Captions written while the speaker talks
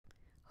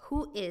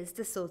Who is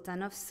the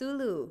Sultan of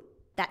Sulu?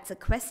 That's a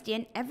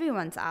question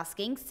everyone's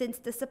asking since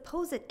the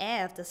supposed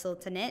heir of the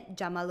Sultanate,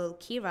 Jamalul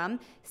Kiram,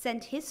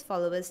 sent his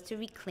followers to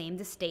reclaim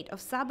the state of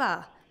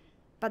Sabah.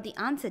 But the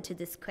answer to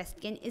this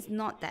question is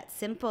not that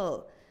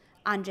simple.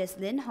 Andres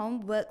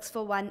Lindholm works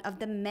for one of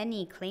the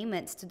many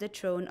claimants to the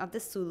throne of the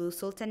Sulu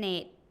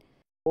Sultanate.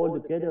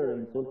 Altogether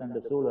in Sultans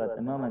of Sulu at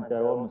the moment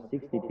there are almost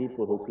 60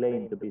 people who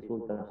claim to be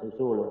Sultans of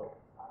Sulu,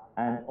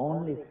 and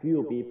only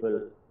few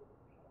people,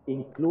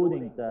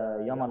 including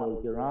the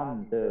Jamalul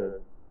Kiram,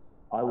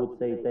 I would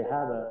say they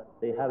have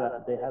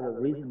a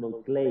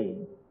reasonable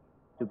claim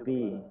to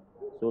be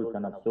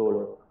Sultan of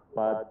Sulu,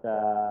 but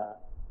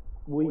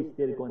we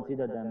still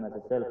consider them as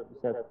a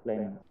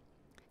self-claimant.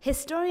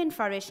 Historian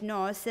Farish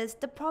Noor says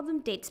the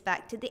problem dates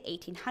back to the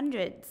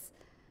 1800s.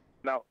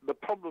 Now, the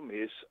problem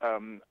is,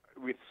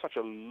 with such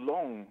a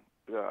long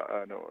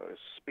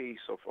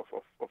space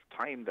of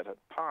time that had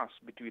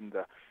passed between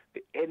the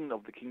end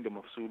of the Kingdom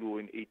of Sulu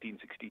in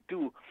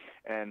 1862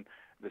 and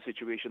the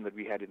situation that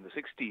we had in the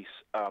 60s,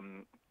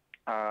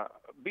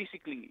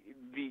 basically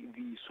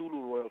the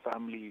Sulu royal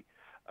family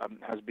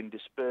has been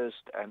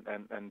dispersed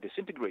and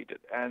disintegrated.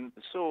 And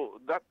so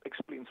that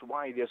explains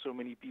why there are so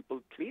many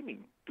people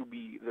claiming to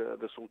be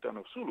the Sultan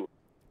of Sulu.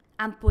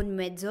 Ampun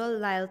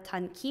Muedzul-Lail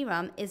Tan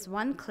Kiram is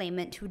one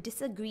claimant who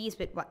disagrees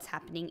with what's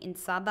happening in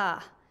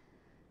Sabah.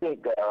 I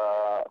think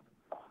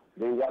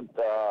they want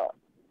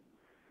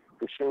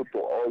to show to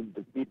all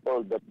the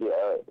people that they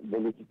are the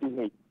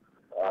legitimate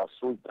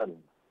Sultan,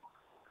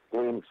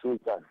 claim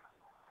Sultan.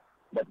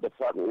 But the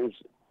fact is,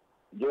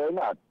 they are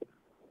not.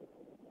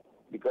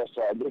 Because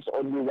there's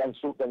only one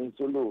Sultan in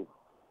Sulu,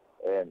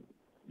 and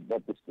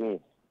that is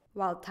me.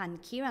 While Tan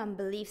Kiram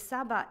believes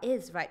Sabah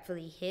is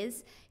rightfully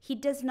his, he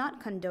does not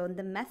condone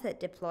the method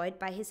deployed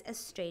by his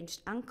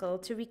estranged uncle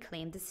to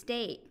reclaim the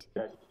state.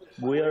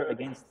 We are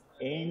against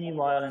any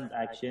violent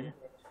action,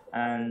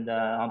 and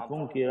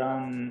Ampun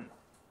Kiram,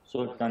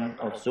 Sultan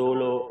of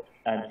Sulu,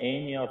 and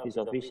any of his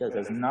officials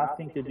has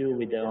nothing to do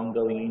with the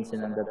ongoing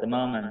incident at the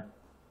moment,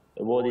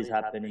 what is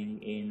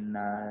happening in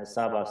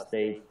Sabah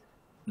state,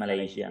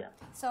 Malaysia.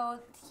 So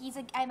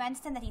I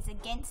understand that he's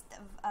against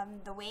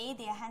the way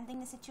they are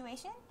handling the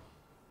situation?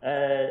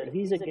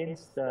 He's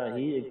against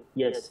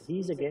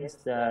he's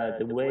against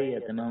the way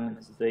at the moment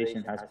the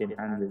situation has been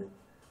handled,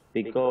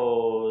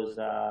 because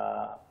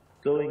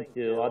going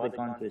to other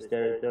countries'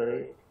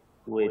 territory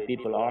with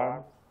people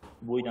armed,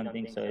 we don't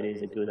think so. It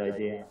is a good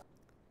idea.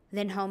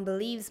 Lindholm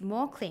believes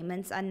more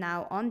claimants are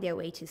now on their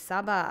way to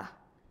Sabah.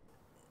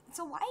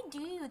 So why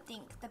do you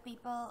think the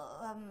people,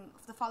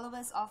 the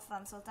followers of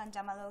Sultan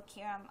Jamalul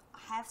Kiram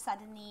have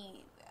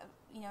suddenly,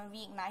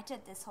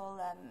 reignited this whole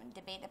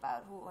debate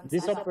about who owns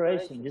This Sabah?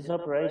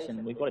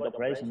 operation, we call it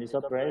operation. This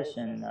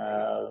operation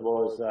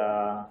was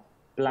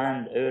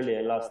planned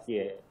earlier last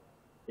year,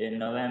 in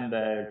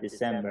November,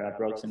 December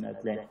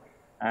approximately,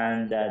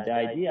 and the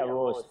idea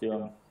was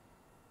to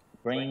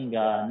bring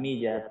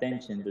media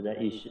attention to the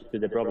issue, to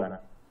the problem.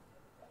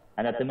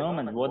 And at the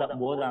moment,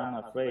 what I'm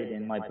afraid,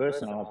 in my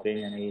personal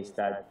opinion, is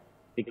that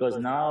because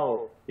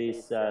now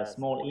this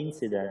small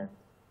incident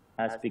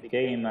has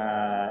become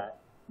a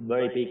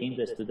very big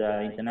interest to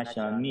the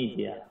international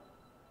media,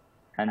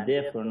 and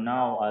therefore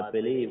now I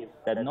believe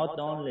that not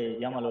only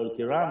Jamalul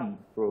Kiram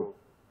group,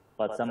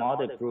 but some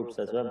other groups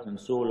as well from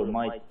Sulu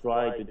might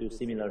try to do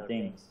similar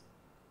things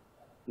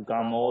to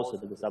come also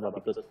to the Sabah,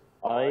 because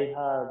I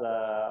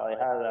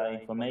have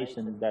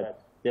information that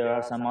there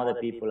are some other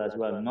people as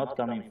well, not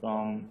coming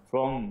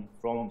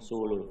from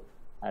Sulu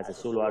as a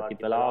Sulu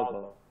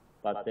archipelago,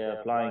 but they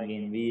are flying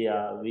in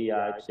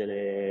via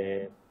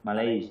actually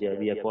Malaysia,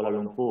 via Kuala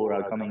Lumpur,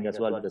 are coming as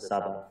well to the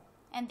Sabah.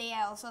 And they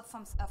are also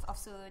of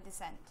Sulu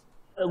descent?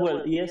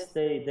 Well, yes,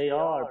 they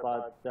are,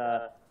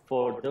 but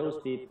for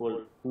those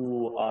people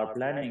who are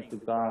planning to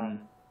come,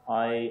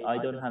 I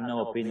don't have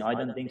no opinion. I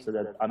don't think so.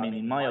 That, I mean,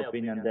 in my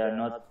opinion, they are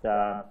not.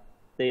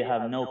 They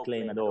have no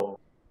claim at all.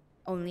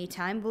 Only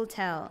time will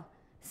tell.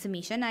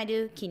 Samisha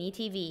Naidu, Kini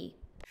TV.